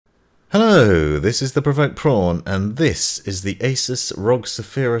Hello, this is the Provoked Prawn, and this is the Asus ROG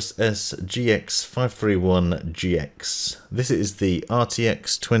Zephyrus S GX531 GX. This is the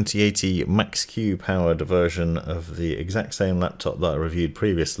RTX 2080 Max-Q powered version of the exact same laptop that I reviewed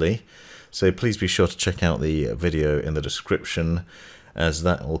previously, so please be sure to check out the video in the description, as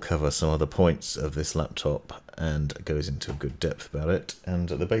that will cover some of the points of this laptop and goes into good depth about it.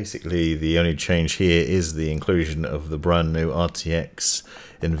 And basically the only change here is the inclusion of the brand new RTX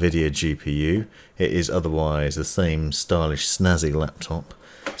Nvidia GPU. It is otherwise the same stylish snazzy laptop.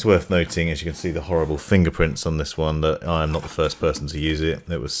 It's worth noting, as you can see the horrible fingerprints on this one, that I am not the first person to use it.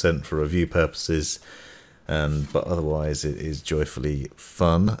 It was sent for review purposes, but otherwise it is joyfully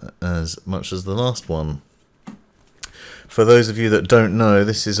fun as much as the last one. For those of you that don't know,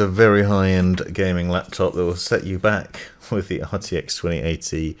 this is a very high-end gaming laptop that will set you back with the RTX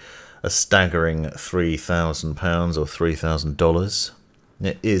 2080 a staggering £3,000 or $3,000.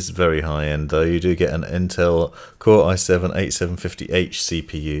 It is very high-end though. You do get an Intel Core i7-8750H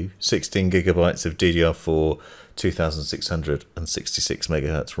CPU, 16GB of DDR4, 2666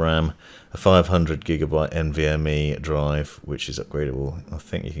 MHz RAM, a 500GB NVMe drive, which is upgradable. I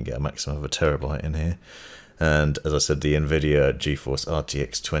think you can get a maximum of a terabyte in here. And as I said, the Nvidia GeForce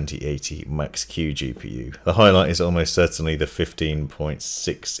RTX 2080 Max-Q GPU. The highlight is almost certainly the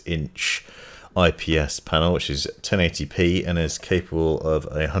 15.6-inch IPS panel, which is 1080p and is capable of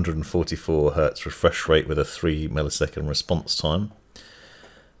a 144Hz refresh rate with a 3 millisecond response time.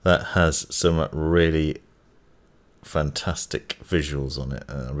 That has some really fantastic visuals on it.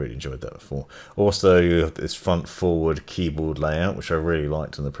 I really enjoyed that before. Also, you have this front forward keyboard layout, which I really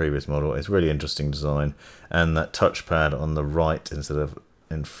liked in the previous model. It's really interesting design, and that touchpad on the right instead of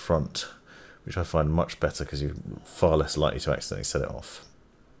in front, which I find much better because you're far less likely to accidentally set it off.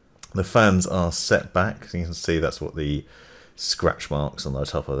 The fans are set back, so you can see that's what the scratch marks on the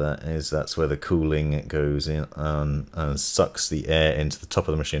top of that is. That's where the cooling goes in and sucks the air into the top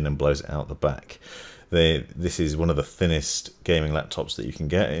of the machine and blows it out the back. This is one of the thinnest gaming laptops that you can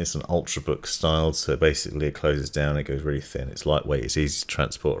get. It's an Ultrabook styled, so basically it closes down, it goes really thin, it's lightweight, it's easy to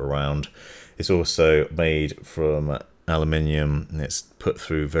transport around. It's also made from aluminium, and it's put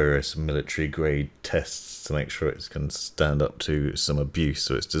through various military grade tests to make sure it can stand up to some abuse,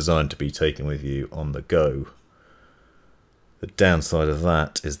 so it's designed to be taken with you on the go. The downside of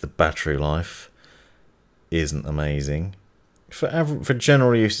that is the battery life isn't amazing. For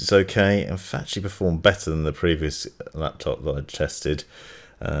general use it's okay, and actually performed better than the previous laptop that I tested,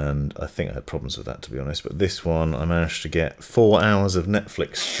 and I think I had problems with that, to be honest. But this one I managed to get 4 hours of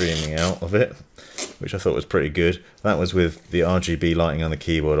Netflix streaming out of it, which I thought was pretty good. That was with the RGB lighting on the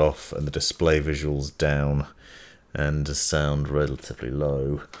keyboard off and the display visuals down and the sound relatively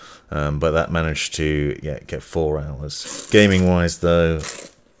low, but that managed to get 4 hours. Gaming wise though,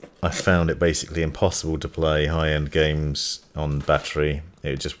 I found it basically impossible to play high-end games on battery.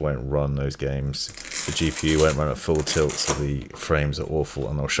 It just won't run those games. The GPU won't run at full tilt, so the frames are awful,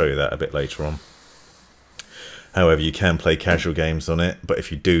 and I'll show you that a bit later on. However, you can play casual games on it, but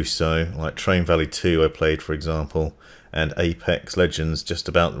if you do so, like Train Valley 2 I played for example, and Apex Legends just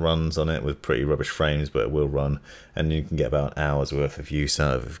about runs on it with pretty rubbish frames, but it will run, and you can get about an hour's worth of use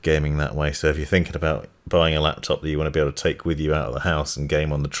out of gaming that way. So if you're thinking about buying a laptop that you want to be able to take with you out of the house and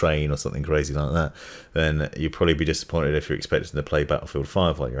game on the train or something crazy like that, then you'll probably be disappointed if you're expecting to play Battlefield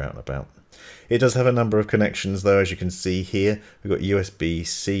 5 while you're out and about. It does have a number of connections though, as you can see here. We've got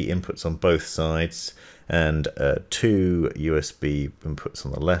USB-C inputs on both sides, and 2 USB inputs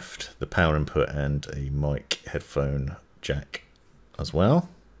on the left, the power input, and a mic headphone jack as well.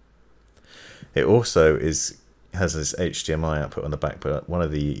 It also has this HDMI output on the back, but one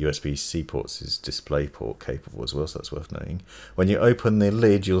of the USB-C ports is DisplayPort capable as well, so that's worth noting. When you open the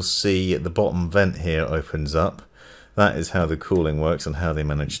lid, you'll see the bottom vent here opens up. That is how the cooling works and how they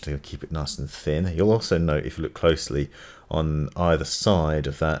manage to keep it nice and thin. You'll also note, if you look closely, on either side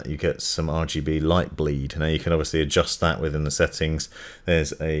of that you get some RGB light bleed. Now you can obviously adjust that within the settings.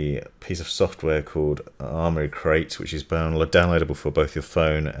 There's a piece of software called Armoury Crate, which is downloadable for both your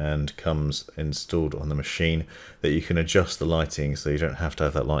phone and comes installed on the machine, that you can adjust the lighting so you don't have to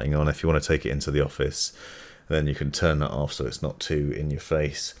have that lighting on. If you want to take it into the office, then you can turn that off so it's not too in your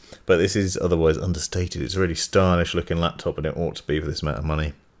face. But this is otherwise understated. It's a really stylish looking laptop, and it ought to be for this amount of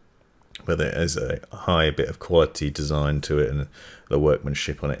money. But there is a high bit of quality design to it, and the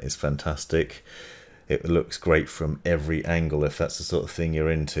workmanship on it is fantastic. It looks great from every angle. If that's the sort of thing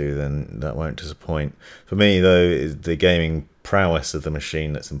you're into, then that won't disappoint. For me though, is the gaming prowess of the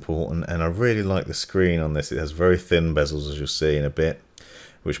machine that's important, and I really like the screen on this. It has very thin bezels, as you'll see in a bit,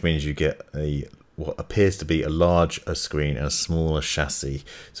 which means you get a what appears to be a larger screen and a smaller chassis,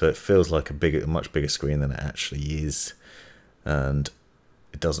 so it feels like a much bigger screen than it actually is, and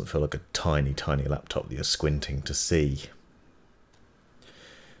it doesn't feel like a tiny laptop that you're squinting to see.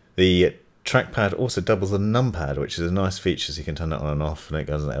 The trackpad also doubles as a numpad, which is a nice feature, so you can turn it on and off, and it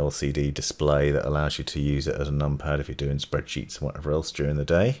goes on an LCD display that allows you to use it as a numpad if you're doing spreadsheets and whatever else during the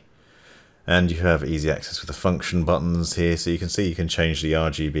day. And you have easy access with the function buttons here, so you can see you can change the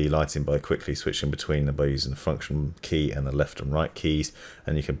RGB lighting by quickly switching between them by using the function key and the left and right keys,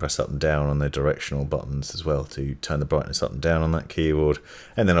 and you can press up and down on the directional buttons as well to turn the brightness up and down on that keyboard.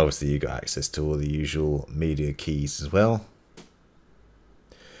 And then obviously you've got access to all the usual media keys as well.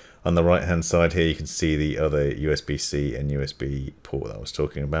 On the right hand side here you can see the other USB-C and USB port that I was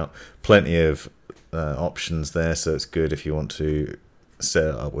talking about. Plenty of options there, so it's good if you want to set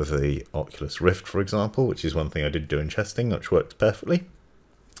it up with the Oculus Rift, for example, which is one thing I did do in testing, which works perfectly.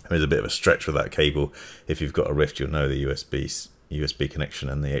 There's a bit of a stretch with that cable. If you've got a Rift, you'll know the USB connection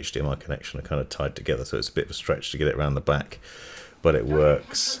and the HDMI connection are kind of tied together, so it's a bit of a stretch to get it around the back, but it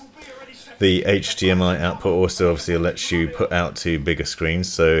works. The HDMI output also obviously lets you put out to bigger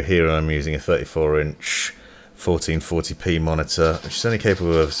screens, so here I'm using a 34-inch 1440p monitor, which is only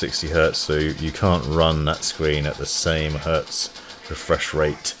capable of 60 Hz, so you can't run that screen at the same Hertz refresh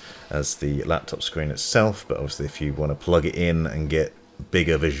rate as the laptop screen itself, but obviously if you want to plug it in and get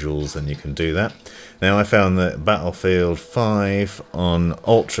bigger visuals, then you can do that. Now I found that Battlefield 5 on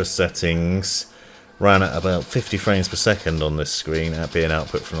ultra settings ran at about 50 frames per second on this screen at being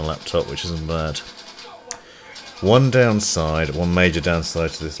output from the laptop, which isn't bad. One major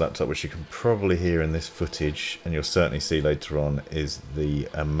downside to this laptop, which you can probably hear in this footage and you'll certainly see later on, is the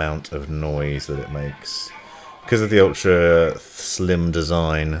amount of noise that it makes. Because of the ultra slim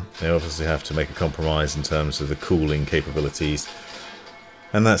design, they obviously have to make a compromise in terms of the cooling capabilities,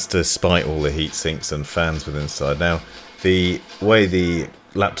 and that's despite all the heat sinks and fans within inside. Now, the way the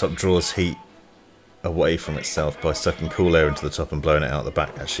laptop draws heat away from itself by sucking cool air into the top and blowing it out the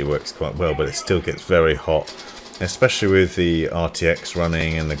back actually works quite well, but it still gets very hot, especially with the RTX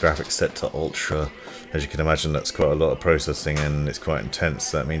running and the graphics set to ultra. As you can imagine, that's quite a lot of processing and it's quite intense,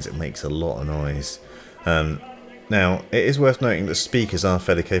 so that means it makes a lot of noise. Now, it is worth noting that speakers are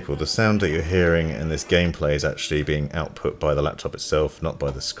fairly capable. The sound that you're hearing in this gameplay is actually being output by the laptop itself, not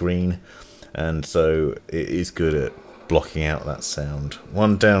by the screen, and so it is good at blocking out that sound.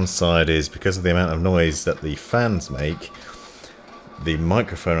 One downside is because of the amount of noise that the fans make, the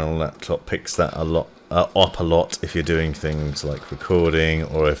microphone on the laptop picks that up a lot if you're doing things like recording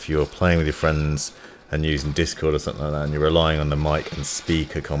or if you're playing with your friends and using Discord or something like that, and you're relying on the mic and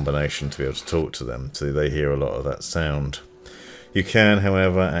speaker combination to be able to talk to them, so they hear a lot of that sound. You can,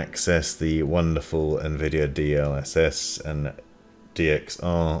 however, access the wonderful Nvidia DLSS and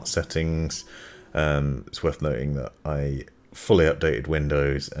DXR settings. It's worth noting that I fully updated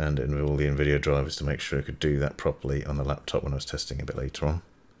Windows and all the Nvidia drivers to make sure I could do that properly on the laptop when I was testing a bit later on.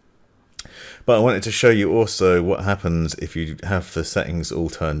 But I wanted to show you also what happens if you have the settings all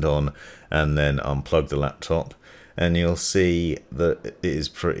turned on and then unplug the laptop, and you'll see that it is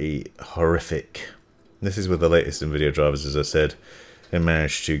pretty horrific. This is with the latest Nvidia drivers, as I said. It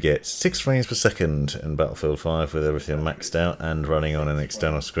managed to get 6 frames per second in Battlefield 5 with everything maxed out and running on an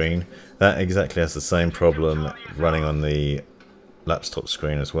external screen. That exactly has the same problem running on the laptop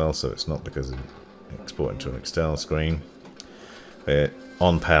screen as well, so it's not because of exporting to an external screen.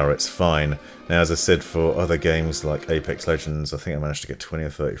 On power it's fine. Now, as I said, for other games like Apex Legends, I think I managed to get 20 or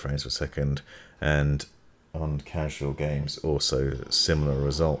 30 frames per second, and on casual games also similar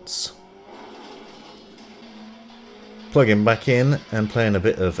results. Plugging back in and playing a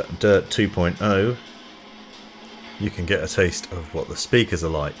bit of Dirt 2.0, you can get a taste of what the speakers are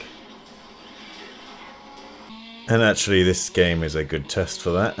like. And actually this game is a good test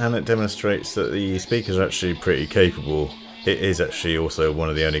for that, and it demonstrates that the speakers are actually pretty capable. It is actually also one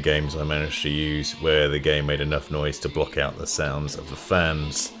of the only games I managed to use where the game made enough noise to block out the sounds of the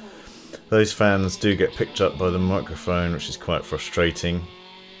fans. Those fans do get picked up by the microphone, which is quite frustrating.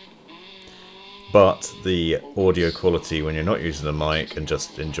 But the audio quality when you're not using the mic and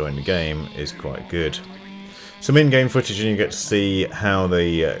just enjoying the game is quite good. Some in-game footage, and you get to see how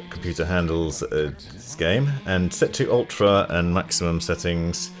the computer handles this game. And set to ultra and maximum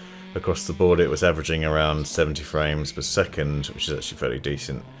settings across the board, it was averaging around 70 frames per second, which is actually fairly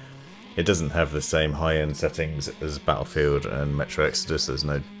decent. It doesn't have the same high-end settings as Battlefield and Metro Exodus. There's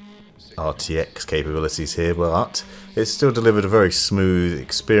no RTX capabilities here, but it still delivered a very smooth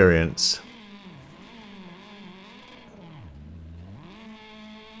experience.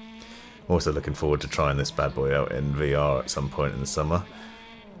 Also looking forward to trying this bad boy out in VR at some point in the summer.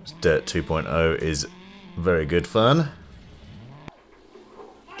 Dirt 2.0 is very good fun.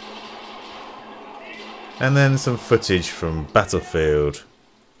 And then some footage from Battlefield.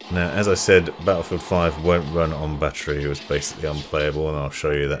 Now, as I said, Battlefield 5 won't run on battery. It was basically unplayable, and I'll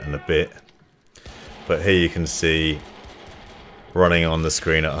show you that in a bit. But here you can see running on the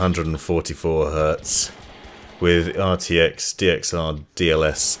screen at 144 Hz with RTX DXR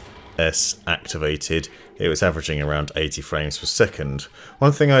DLSS activated. It was averaging around 80 frames per second.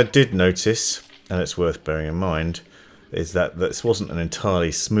 One thing I did notice, and it's worth bearing in mind, is that this wasn't an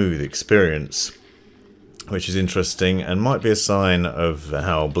entirely smooth experience, which is interesting and might be a sign of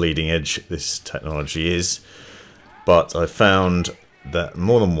how bleeding edge this technology is. But I found that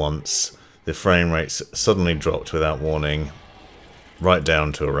more than once the frame rates suddenly dropped without warning, right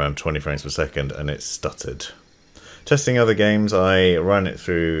down to around 20 frames per second, and it stuttered. Testing other games, I ran it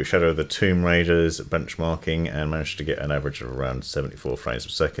through Shadow of the Tomb Raiders benchmarking and managed to get an average of around 74 frames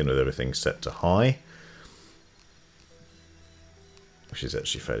per second with everything set to high, which is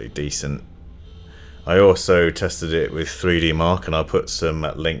actually fairly decent. I also tested it with 3D Mark, and I'll put some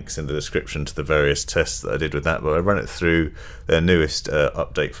links in the description to the various tests that I did with that, but I ran it through their newest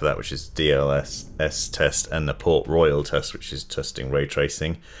update for that, which is DLSS test, and the Port Royal test, which is testing ray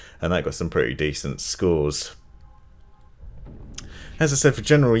tracing, and that got some pretty decent scores. As I said, for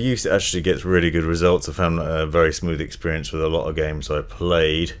general use it actually gets really good results. I found a very smooth experience with a lot of games I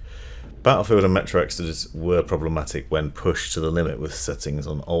played. Battlefield and Metro Exodus were problematic when pushed to the limit with settings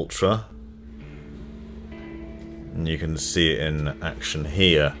on Ultra. And you can see it in action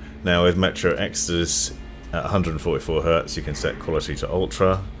here. Now with Metro Exodus at 144 Hz you can set quality to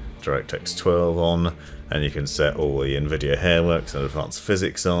Ultra, DirectX 12 on, and you can set all the Nvidia Hairworks and advanced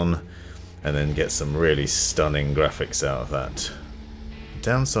physics on, and then get some really stunning graphics out of that.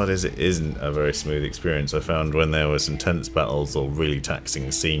 Downside is it isn't a very smooth experience. I found when there was intense battles or really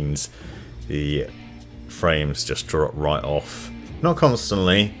taxing scenes, the frames just drop right off. Not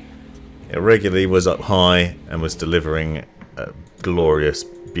constantly, it regularly was up high and was delivering a glorious,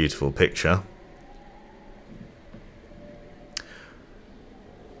 beautiful picture.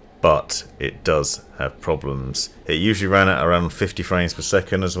 But it does have problems. It usually ran at around 50 frames per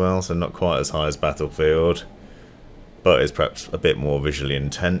second as well, so not quite as high as Battlefield, but is perhaps a bit more visually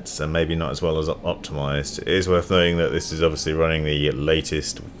intense and maybe not as well as optimized. It is worth noting that this is obviously running the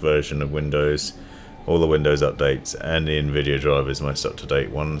latest version of Windows, all the Windows updates, and the Nvidia drivers, most up-to-date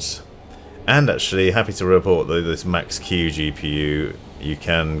ones. And actually, happy to report that this Max-Q GPU, you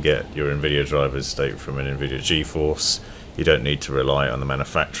can get your Nvidia drivers straight from an Nvidia GeForce. You don't need to rely on the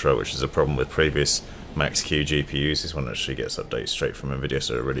manufacturer, which is a problem with previous Max-Q GPUs. This one actually gets updates straight from Nvidia,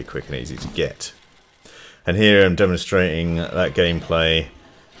 so they're really quick and easy to get. And here I'm demonstrating that gameplay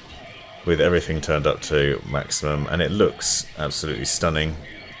with everything turned up to maximum, and it looks absolutely stunning.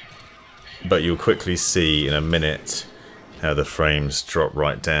 But you'll quickly see in a minute how the frames drop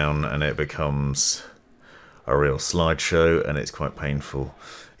right down and it becomes a real slideshow, and it's quite painful.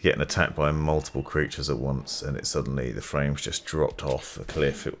 You're getting attacked by multiple creatures at once, and it suddenly the frames just dropped off a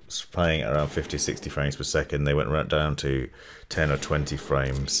cliff. It was playing at around 50-60 frames per second. They went right down to 10 or 20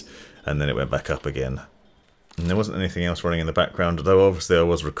 frames, and then it went back up again. And there wasn't anything else running in the background, though obviously I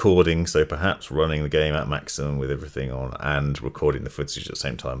was recording, so perhaps running the game at maximum with everything on and recording the footage at the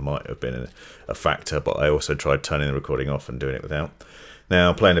same time might have been a factor, but I also tried turning the recording off and doing it without.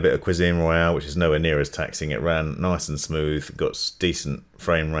 Now, playing a bit of Cuisine Royale, which is nowhere near as taxing. It ran nice and smooth, got decent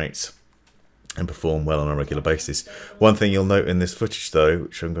frame rates, and performed well on a regular basis. One thing you'll note in this footage though,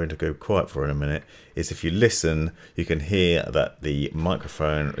 which I'm going to go quiet for in a minute, is if you listen, you can hear that the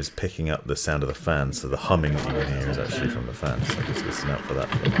microphone is picking up the sound of the fan, so the humming that you can hear is actually from the fan, so just listen out for that.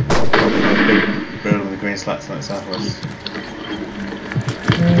 Build with the green slats on the southwest.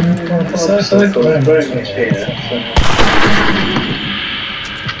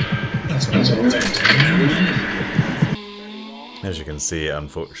 As you can see, it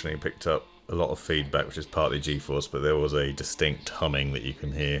unfortunately picked up a lot of feedback, which is partly GeForce, but there was a distinct humming that you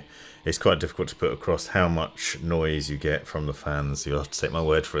can hear. It's quite difficult to put across how much noise you get from the fans. You'll have to take my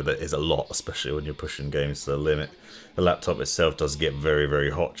word for it, that is a lot, especially when you're pushing games to the limit. The laptop itself does get very, very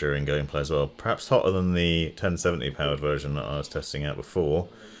hot during gameplay as well. Perhaps hotter than the 1070 powered version that I was testing out before.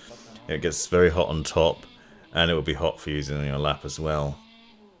 It gets very hot on top, and it will be hot for using on your lap as well.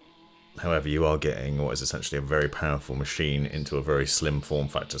 However, you are getting what is essentially a very powerful machine into a very slim form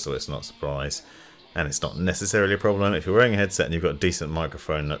factor, so it's not a surprise. And it's not necessarily a problem if you're wearing a headset and you've got a decent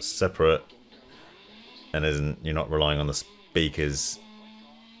microphone that's separate and you're not relying on the speakers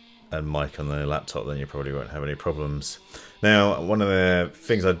and mic on the laptop, then you probably won't have any problems. Now, one of the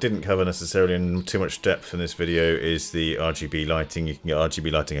things I didn't cover necessarily in too much depth in this video is the RGB lighting. You can get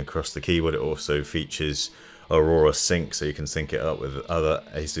RGB lighting across the keyboard. It also features Aurora Sync, so you can sync it up with other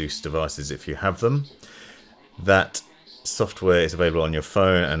Asus devices if you have them. That software is available on your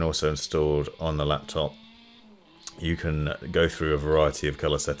phone and also installed on the laptop. You can go through a variety of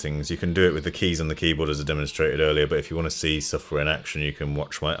color settings. You can do it with the keys on the keyboard as I demonstrated earlier, but if you want to see software in action, you can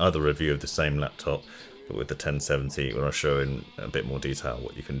watch my other review of the same laptop, but with the 1070, where I show in a bit more detail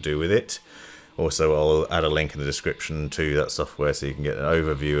what you can do with it. Also, I'll add a link in the description to that software so you can get an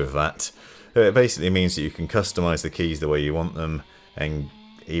overview of that. It basically means that you can customize the keys the way you want them, and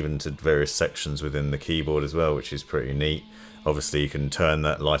even to various sections within the keyboard as well, which is pretty neat. Obviously you can turn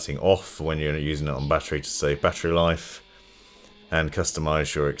that lighting off when you're using it on battery to save battery life, and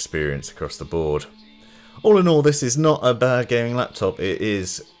customize your experience across the board. All in all, this is not a bad gaming laptop. It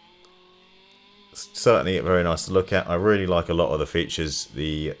is certainly very nice to look at. I really like a lot of the features.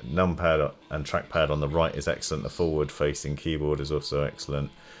 The numpad and trackpad on the right is excellent. The forward facing keyboard is also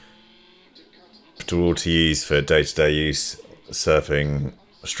excellent. All to use for day-to-day use, surfing,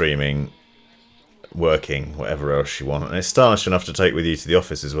 streaming, working, whatever else you want, and it's stylish enough to take with you to the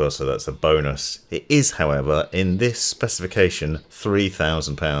office as well, so that's a bonus. It is, however, in this specification,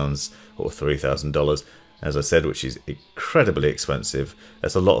 £3,000 or $3,000, as I said, which is incredibly expensive.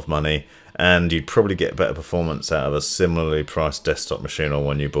 That's a lot of money, and you'd probably get better performance out of a similarly priced desktop machine or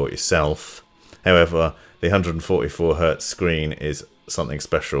one you bought yourself. However, the 144Hz screen is something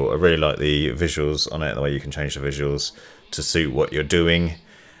special. I really like the visuals on it, the way you can change the visuals to suit what you're doing,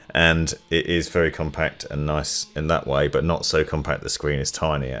 and it is very compact and nice in that way, but not so compact the screen is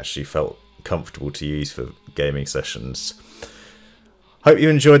tiny. It actually felt comfortable to use for gaming sessions. Hope you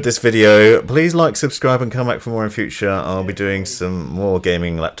enjoyed this video. Please like, subscribe and come back for more in future. I'll be doing some more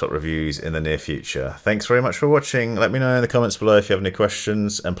gaming laptop reviews in the near future. Thanks very much for watching. Let me know in the comments below if you have any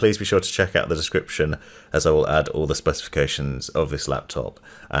questions, and please be sure to check out the description, as I will add all the specifications of this laptop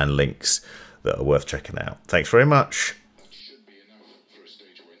and links that are worth checking out. Thanks very much.